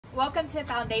Welcome to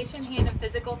Foundation Hand and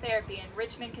Physical Therapy in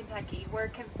Richmond, Kentucky. We're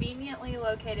conveniently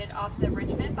located off the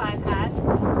Richmond bypass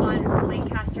on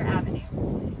Lancaster Avenue.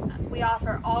 We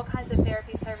offer all kinds of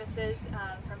therapy services,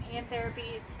 from hand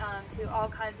therapy to all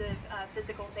kinds of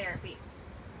physical therapy.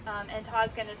 And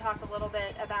Todd's going to talk a little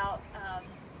bit about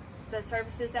the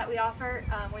services that we offer.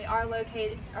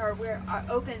 We're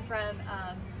open from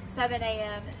 7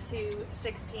 a.m. to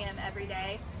 6 p.m. every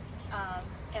day.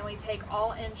 And we take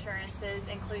all insurances,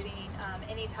 including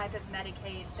any type of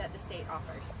Medicaid that the state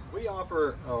offers. We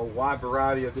offer a wide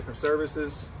variety of different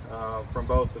services from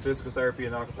both the physical therapy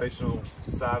and occupational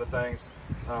side of things.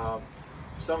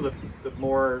 Some of the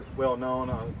more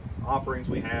well-known offerings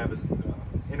we have is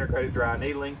integrated dry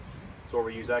needling. So where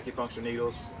we use acupuncture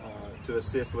needles to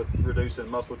assist with reducing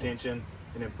muscle tension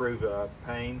and improve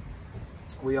pain.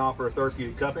 We offer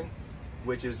therapeutic cupping,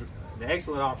 which is an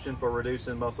excellent option for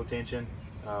reducing muscle tension,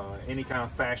 any kind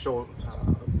of fascial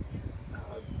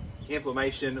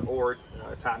inflammation or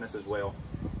tightness as well.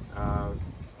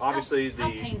 Obviously,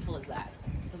 how painful is that?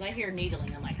 Because I hear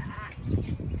needling, I'm like, ah.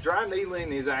 Dry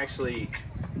needling is actually,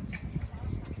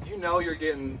 you know, you're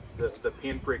getting the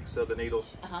pinpricks of the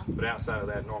needles, but outside of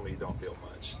that, normally you don't feel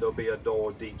much. There'll be a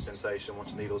dull, deep sensation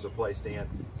once the needles are placed in,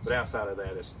 but outside of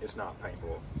that, it's not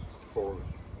painful for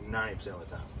 90% of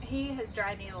the time. He has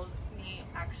dry needled me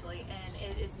actually, and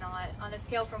it is not, on a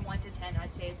scale from 1 to 10,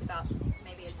 I'd say it's about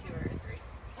maybe a 2 or a 3.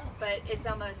 Oh. But it's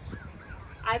almost,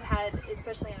 I've had,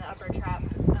 especially in the upper trap,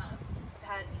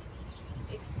 had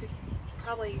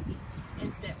probably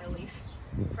instant relief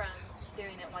from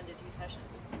doing it 1 to 2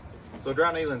 sessions. So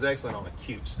dry needling is excellent on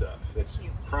acute stuff. It's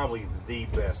probably the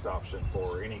best option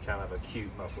for any kind of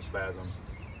acute muscle spasms.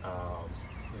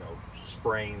 You know,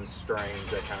 sprains, strains,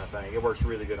 that kind of thing. It works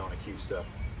really good on acute stuff.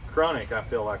 Chronic, I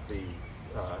feel like the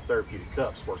therapeutic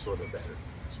cups works a little bit better,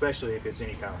 especially if it's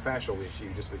any kind of fascial issue,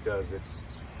 just because it's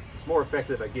more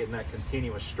effective at getting that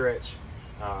continuous stretch,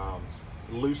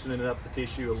 loosening up the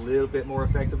tissue a little bit more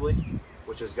effectively,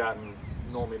 which has gotten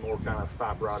normally more kind of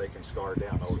fibrotic and scarred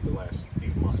down over the last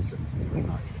few months and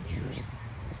not even years.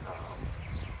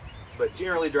 But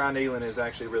generally, dry needling is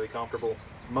actually really comfortable.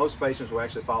 Most patients will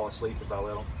actually fall asleep if I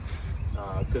let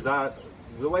them, because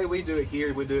the way we do it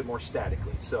here, we do it more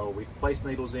statically. So we place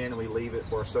needles in and we leave it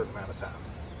for a certain amount of time.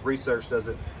 Research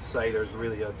doesn't say there's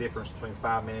really a difference between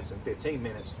 5 minutes and 15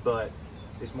 minutes, but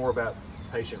it's more about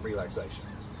patient relaxation.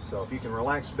 So if you can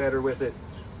relax better with it,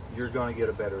 you're going to get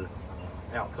a better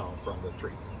outcome from the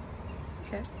treatment.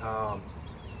 Okay.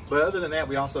 But other than that,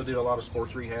 we also do a lot of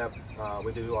sports rehab.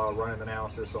 We do a lot of running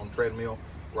analysis on treadmill,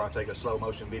 where I take a slow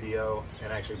motion video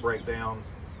and actually break down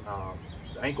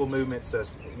the ankle movements, as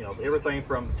you know, everything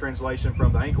from the translation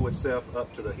from the ankle itself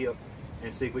up to the hip,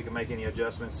 and see if we can make any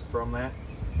adjustments from that,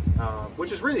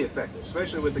 which is really effective,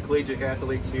 especially with the collegiate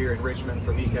athletes here in Richmond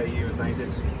from EKU and things.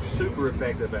 It's super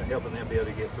effective at helping them be able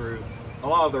to get through a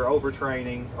lot of their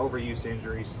overtraining, overuse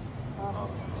injuries.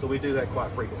 So we do that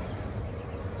quite frequently.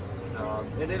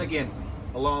 And then again,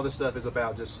 a lot of the stuff is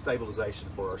about just stabilization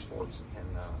for our sports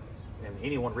and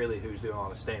anyone really who's doing a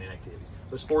lot of standing activities.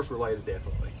 But sports related,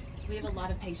 definitely. We have a lot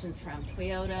of patients from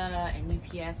Toyota and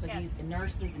UPS, like these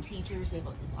nurses and teachers. We have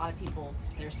a lot of people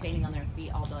that are standing on their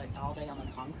feet all day on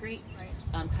the concrete. Right.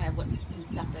 Kind of what's some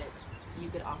stuff that you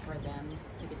could offer them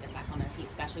to get them back on their feet,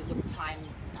 especially with time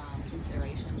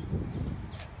consideration?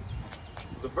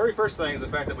 The very first thing is the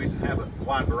fact that we have a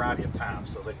wide variety of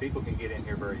times so that people can get in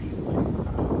here very easily.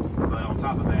 But on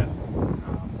top of that,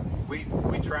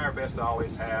 we try our best to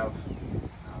always have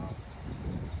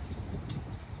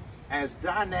as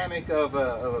dynamic of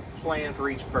a plan for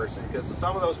each person, because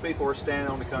some of those people are standing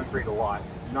on the concrete a lot,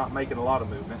 not making a lot of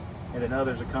movement, and then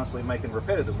others are constantly making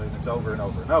repetitive movements over and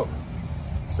over and over.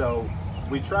 So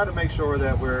we try to make sure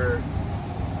that we're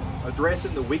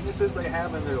addressing the weaknesses they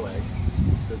have in their legs,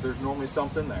 because there's normally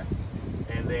something there.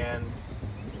 And then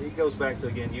it goes back to,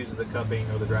 again, using the cupping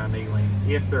or the dry needling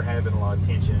if they're having a lot of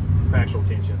tension,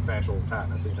 fascial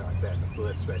tightness, anything like that in the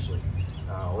foot especially,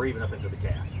 or even up into the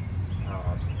calf.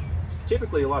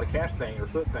 Typically a lot of calf pain or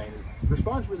foot pain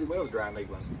responds really well to dry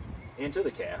needling into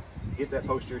the calf. Get that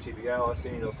posterior tibialis,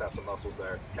 any of those types of muscles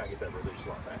there, kind of get that reduced a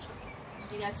lot faster.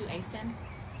 Do you guys do A-stem?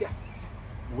 Yeah.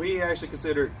 We actually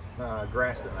consider it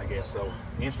Graston, I guess, so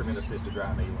instrument-assisted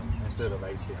dry needling instead of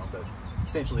A-stem, but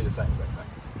essentially the same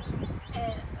thing.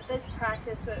 And this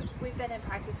practice, we've been in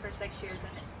practice for 6 years,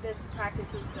 and this practice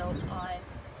was built on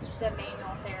the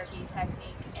manual therapy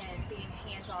technique and being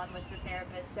hands-on with the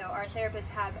therapist. So our therapists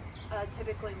have a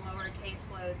typically lower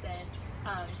caseload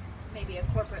than maybe a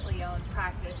corporately owned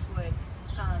practice would,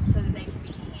 so that they can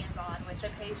be hands-on with the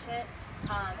patient,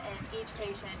 and each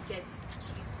patient gets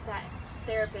that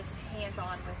therapists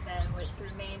hands-on with them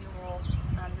through manual,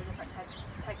 the different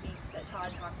techniques that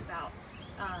Todd talked about.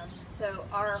 So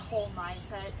our whole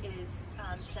mindset is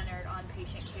centered on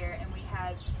patient care, and we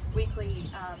have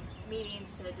weekly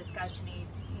meetings to discuss any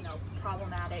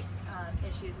problematic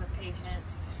issues with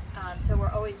patients. So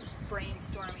we're always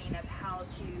brainstorming of how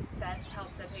to best help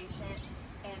the patient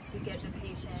and to get the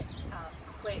patient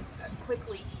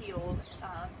quickly healed,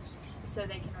 so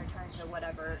they can return to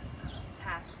whatever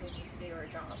task they need to do or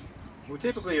job. We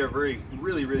typically are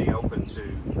really open to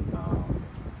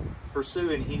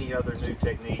pursuing any other new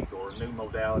technique or new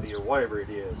modality or whatever it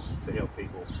is to help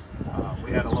people.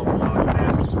 We had a local doctor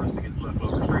ask for us to get blood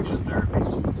flow restriction therapy,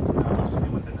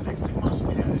 and within the next 2 months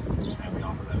we had it, and we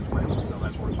offer that as well. So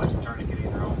that's where we place the tourniquet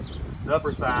either on the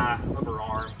upper thigh, upper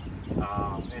arm,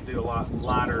 and do a lot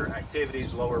lighter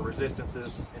activities, lower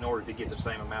resistances, in order to get the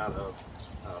same amount of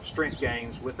strength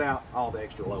gains without all the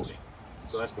extra loading.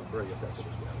 So that's been very effective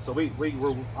as well. So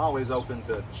we're always open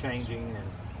to changing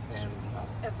and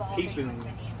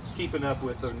keeping up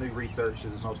with the new research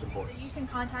is most important. You can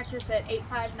contact us at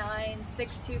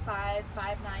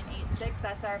 859-625-5986.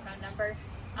 That's our phone number.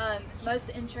 Most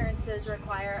insurances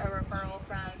require a referral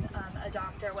from a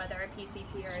doctor, whether a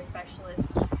PCP or a specialist.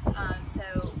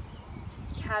 So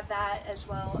have that, as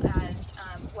well as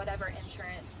whatever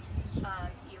insurance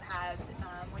you have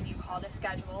when you call to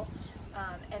schedule.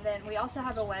 And then we also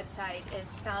have a website.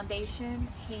 It's Foundation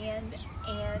Hand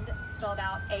and spelled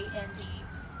out AND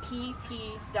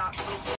PT.vision.